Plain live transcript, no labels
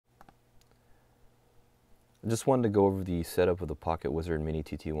I just wanted to go over the setup of the PocketWizard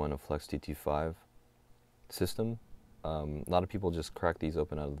MiniTT1 and FlexTT5 system. A lot of people just crack these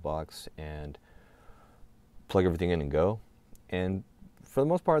open out of the box and plug everything in and go. And for the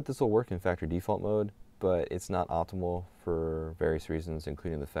most part, this will work in factory default mode, but it's not optimal for various reasons,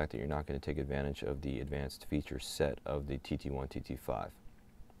 including the fact that you're not going to take advantage of the advanced feature set of the TT1, TT5.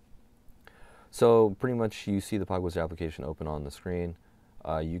 So pretty much you see the PocketWizard application open on the screen.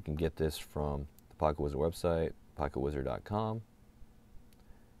 You can get this from the PocketWizard website, PocketWizard.com.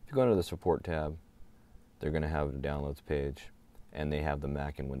 If you go into the support tab, they're going to have a downloads page, and they have the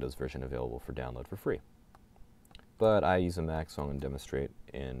Mac and Windows version available for download for free. But I use a Mac, so I'm going to demonstrate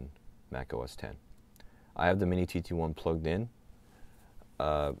in Mac OS X. I have the MiniTT1 plugged in,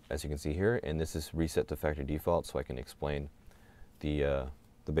 as you can see here, and this is reset to factory default, so I can explain the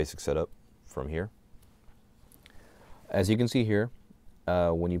basic setup from here. As you can see here,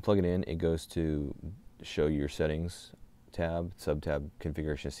 when you plug it in, it goes to show your settings tab, sub-tab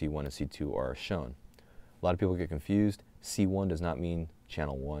configuration C1 and C2 are shown. A lot of people get confused. C1 does not mean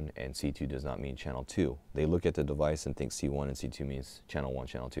channel 1 and C2 does not mean channel 2. They look at the device and think C1 and C2 means channel 1,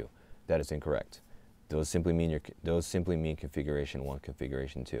 channel 2. That is incorrect. Those simply mean configuration 1,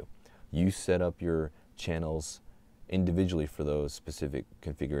 configuration 2. You set up your channels individually for those specific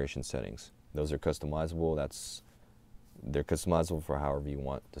configuration settings. Those are customizable. They're customizable for however you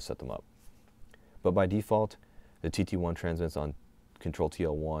want to set them up. But by default, the TT1 transmits on control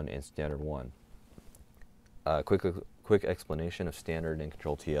TL1 and standard 1. Quick explanation of standard and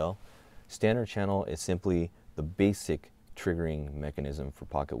control TL. Standard channel is simply the basic triggering mechanism for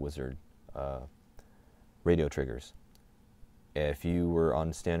PocketWizard radio triggers. If you were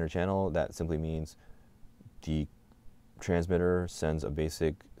on standard channel, that simply means the transmitter sends a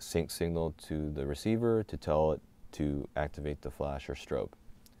basic sync signal to the receiver to tell it to activate the flash or strobe.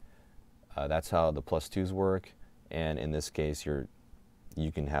 That's how the +2s work, and in this case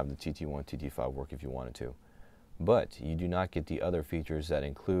you can have the TT1, TT5 work if you wanted to. But you do not get the other features that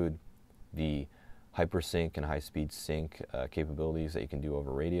include the hypersync and high-speed sync capabilities that you can do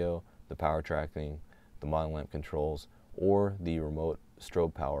over radio, the power tracking, the modeling lamp controls, or the remote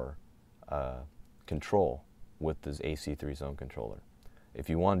strobe power control with this AC3 zone controller. If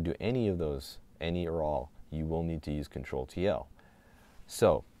you want to do any of those, any or all, you will need to use control TL.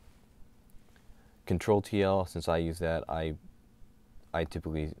 So control TL, since I use that, I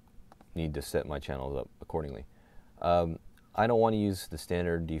typically need to set my channels up accordingly. I don't want to use the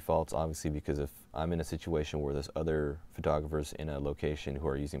standard defaults, obviously, because if I'm in a situation where there's other photographers in a location who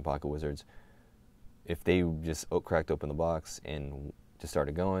are using PocketWizards, if they just cracked open the box and just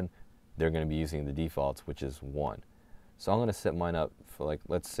started going, they're going to be using the defaults, which is 1. So I'm going to set mine up for, like,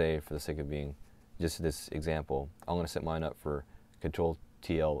 let's say for the sake of being just this example, I'm going to set mine up for control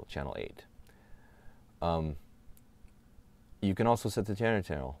TL channel 8. You can also set the standard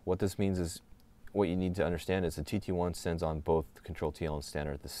channel. What this means is, what you need to understand is the TT1 sends on both control TL and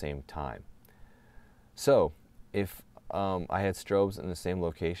standard at the same time. So if I had strobes in the same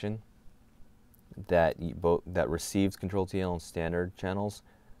location that receives control TL and standard channels,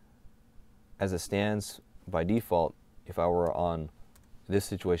 as it stands by default, if I were on this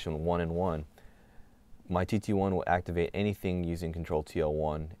situation 1 and 1, my TT1 will activate anything using control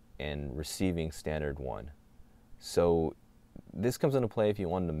TL1 and receiving standard 1. So this comes into play if you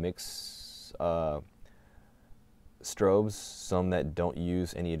wanted to mix strobes, some that don't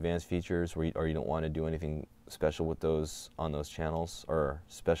use any advanced features, or you don't want to do anything special with those on those channels or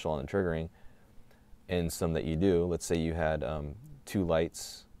special on the triggering, and some that you do. Let's say you had 2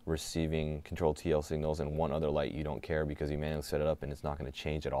 lights receiving control TL signals and 1 other light you don't care because you manually set it up and it's not going to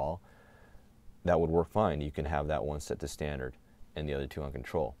change at all. That would work fine. You can have that one set to standard and the other 2 on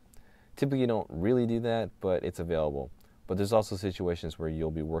control. Typically you don't really do that, but it's available. But there's also situations where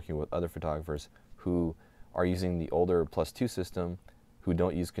you'll be working with other photographers who are using the older +2 system, who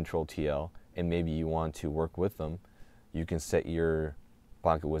don't use control TL, and maybe you want to work with them. You can set your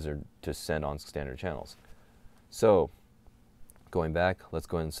PocketWizard to send on standard channels. So going back, let's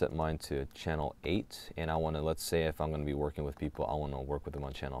go ahead and set mine to channel 8, and I want to, let's say if I'm going to be working with people, I want to work with them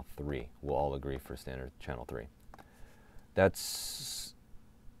on channel 3. We'll all agree for standard channel 3.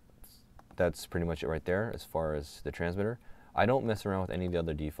 That's pretty much it right there as far as the transmitter. I don't mess around with any of the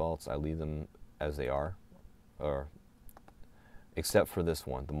other defaults. I leave them as they are, except for this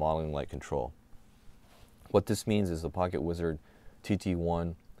one, the modeling light control. What this means is the PocketWizard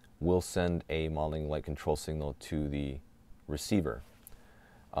TT1 will send a modeling light control signal to the receiver.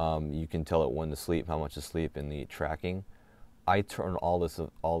 You can tell it when to sleep, how much to sleep, in the tracking. I turn all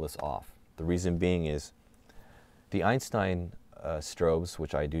this off. The reason being is the Einstein strobes,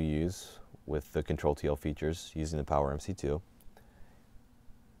 which I do use with the Control TL features using the Power MC2,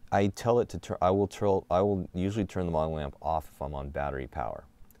 I tell it to turn. I will usually turn the model lamp off if I'm on battery power,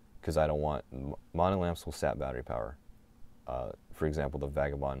 because I don't want model lamps will sap battery power. For example, the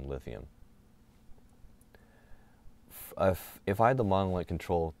Vagabond Lithium. If I had the model lamp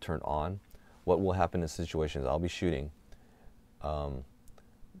control turned on, what will happen in situations? I'll be shooting. The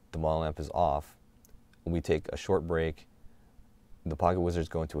model lamp is off. We take a short break. The PocketWizards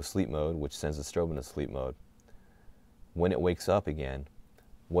go into a sleep mode, which sends the strobe into sleep mode. When it wakes up again,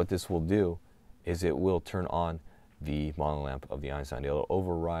 what this will do is it will turn on the model lamp of the Einstein. It'll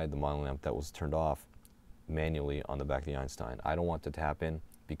override the model lamp that was turned off manually on the back of the Einstein. I don't want that to happen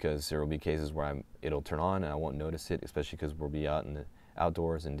because there will be cases where it'll turn on and I won't notice it, especially because we'll be out in the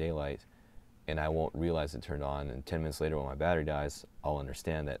outdoors in daylight, and I won't realize it turned on. And 10 minutes later, when my battery dies, I'll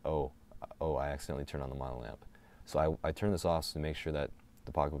understand that oh, I accidentally turned on the model lamp. So I turn this off to make sure that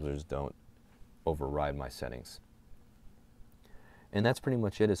the PocketWizards don't override my settings. And that's pretty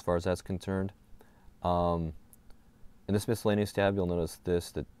much it as far as that's concerned. In this miscellaneous tab, you'll notice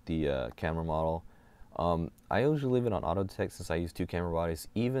that the camera model. I usually leave it on auto detect since I use 2 camera bodies,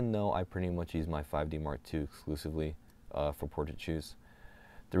 even though I pretty much use my 5D Mark II exclusively for portrait shoots.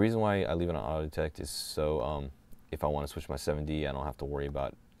 The reason why I leave it on auto detect is so if I want to switch my 7D, I don't have to worry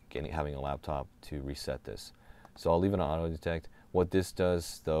about having a laptop to reset this. So I'll leave it on auto detect. What this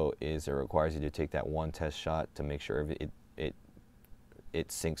does though is it requires you to take that one test shot to make sure it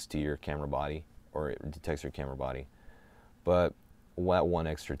syncs to your camera body, or it detects your camera body. But that one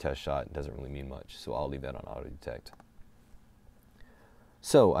extra test shot doesn't really mean much, so I'll leave that on auto detect.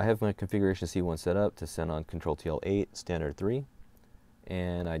 So I have my configuration C1 set up to send on Control TL8 standard 3,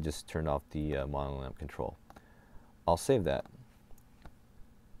 and I just turned off the model lamp control. I'll save that.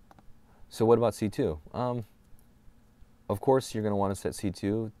 So what about C2? Of course, you're going to want to set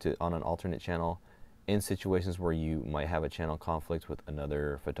C2 on an alternate channel in situations where you might have a channel conflict with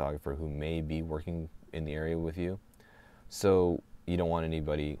another photographer who may be working in the area with you. So you don't want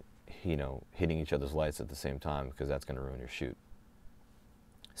anybody, hitting each other's lights at the same time, because that's going to ruin your shoot.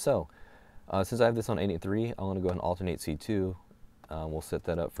 So since I have this on 8 and 3, I'm going to go ahead and alternate C2. We'll set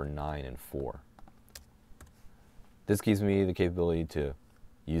that up for 9 and 4. This gives me the capability to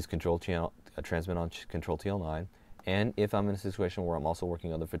use control channel, transmit on Control TL9, and if I'm in a situation where I'm also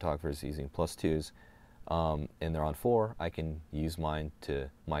working with other photographers using +2s, and they're on 4, I can use my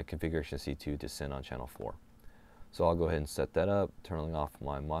configuration C2 to send on channel 4. So I'll go ahead and set that up, turning off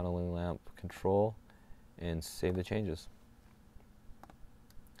my modeling lamp control, and save the changes.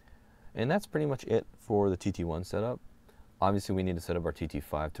 And that's pretty much it for the TT1 setup. Obviously, we need to set up our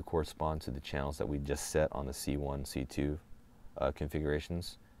TT5 to correspond to the channels that we just set on the C1, C2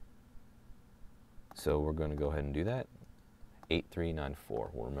 configurations. So we're going to go ahead and do that. 8394,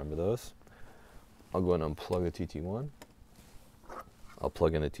 we'll remember those. I'll go ahead and unplug the TT1. I'll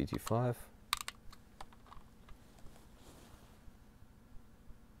plug in the TT5.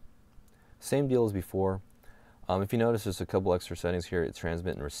 Same deal as before. If you notice, there's a couple extra settings here at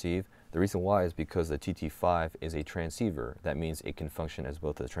transmit and receive. The reason why is because the TT5 is a transceiver. That means it can function as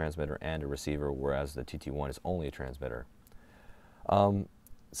both a transmitter and a receiver, whereas the TT1 is only a transmitter.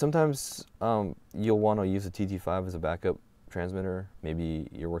 Sometimes you'll want to use the TT5 as a backup transmitter. Maybe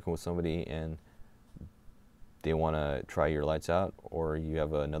you're working with somebody and they want to try your lights out, or you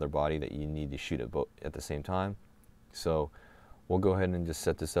have another body that you need to shoot at the same time. So we'll go ahead and just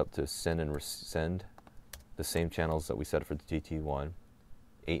set this up to send and send the same channels that we set for the TT1,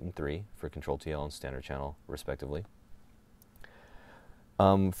 8 and 3 for Control TL and standard channel respectively.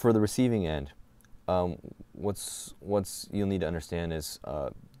 For the receiving end, what's you'll need to understand is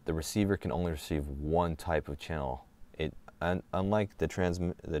the receiver can only receive one type of channel. Unlike the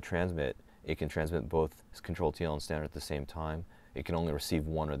transmit, it can transmit both Control TL and standard at the same time. It can only receive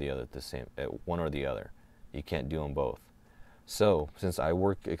one or the other You can't do them both. So since I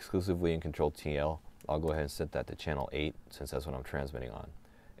work exclusively in Control TL, I'll go ahead and set that to channel 8, since that's what I'm transmitting on.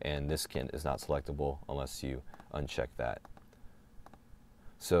 And this is not selectable unless you uncheck that.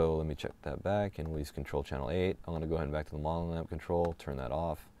 So let me check that back and we'll use Control channel 8. I'm going to go ahead and back to the model lamp control, turn that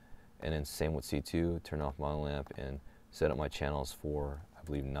off. And then same with C2, turn off model lamp and set up my channels for, I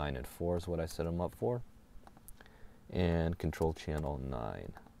believe 9 and 4 is what I set them up for. And Control channel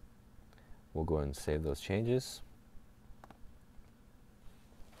 9. We'll go ahead and save those changes.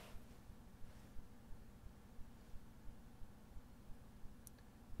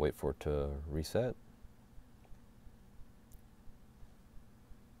 Wait for it to reset.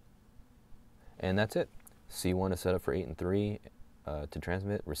 And that's it. C1 is set up for 8 and 3 to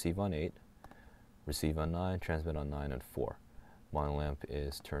transmit, receive on 8, receive on 9, transmit on 9 and 4. Monitor lamp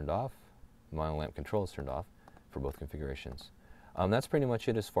is turned off. Monitor lamp control is turned off for both configurations. That's pretty much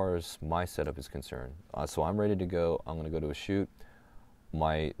it as far as my setup is concerned. So I'm ready to go. I'm going to go to a shoot.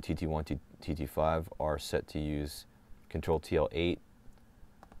 My TT1, TT5 are set to use Control TL8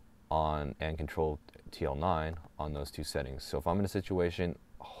 on and Control TL9 on those two settings. So if I'm in a situation,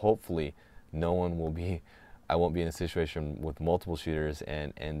 hopefully no one will be, I won't be in a situation with multiple shooters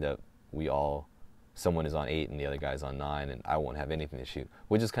and end up someone is on 8 and the other guy's on 9 and I won't have anything to shoot,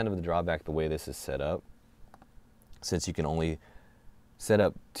 which is kind of the drawback the way this is set up. Since you can only set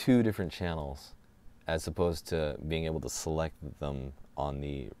up 2 different channels as opposed to being able to select them on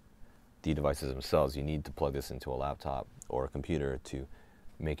the devices themselves, you need to plug this into a laptop or a computer to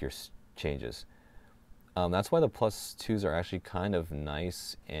make your changes. That's why the +2s are actually kind of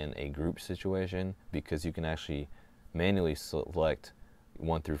nice in a group situation, because you can actually manually select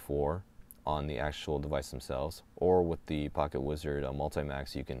 1 through 4 on the actual device themselves, or with the PocketWizard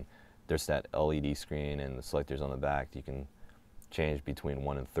Multimax, there's that LED screen and the selectors on the back. You can change between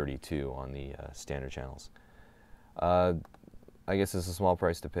 1 and 32 on the standard channels. I guess it's a small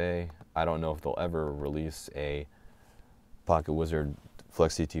price to pay. I don't know if they'll ever release a PocketWizard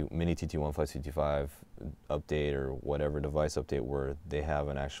MiniTT1 FlexTT5 update or whatever device update where they have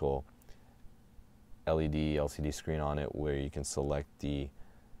an actual LED, LCD screen on it where you can select the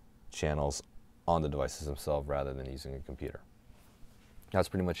channels on the devices themselves rather than using a computer. That's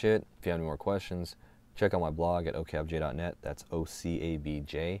pretty much it. If you have any more questions, check out my blog at ocabj.net. That's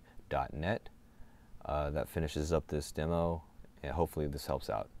ocabj.net. That finishes up this demo, and hopefully this helps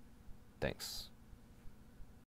out. Thanks.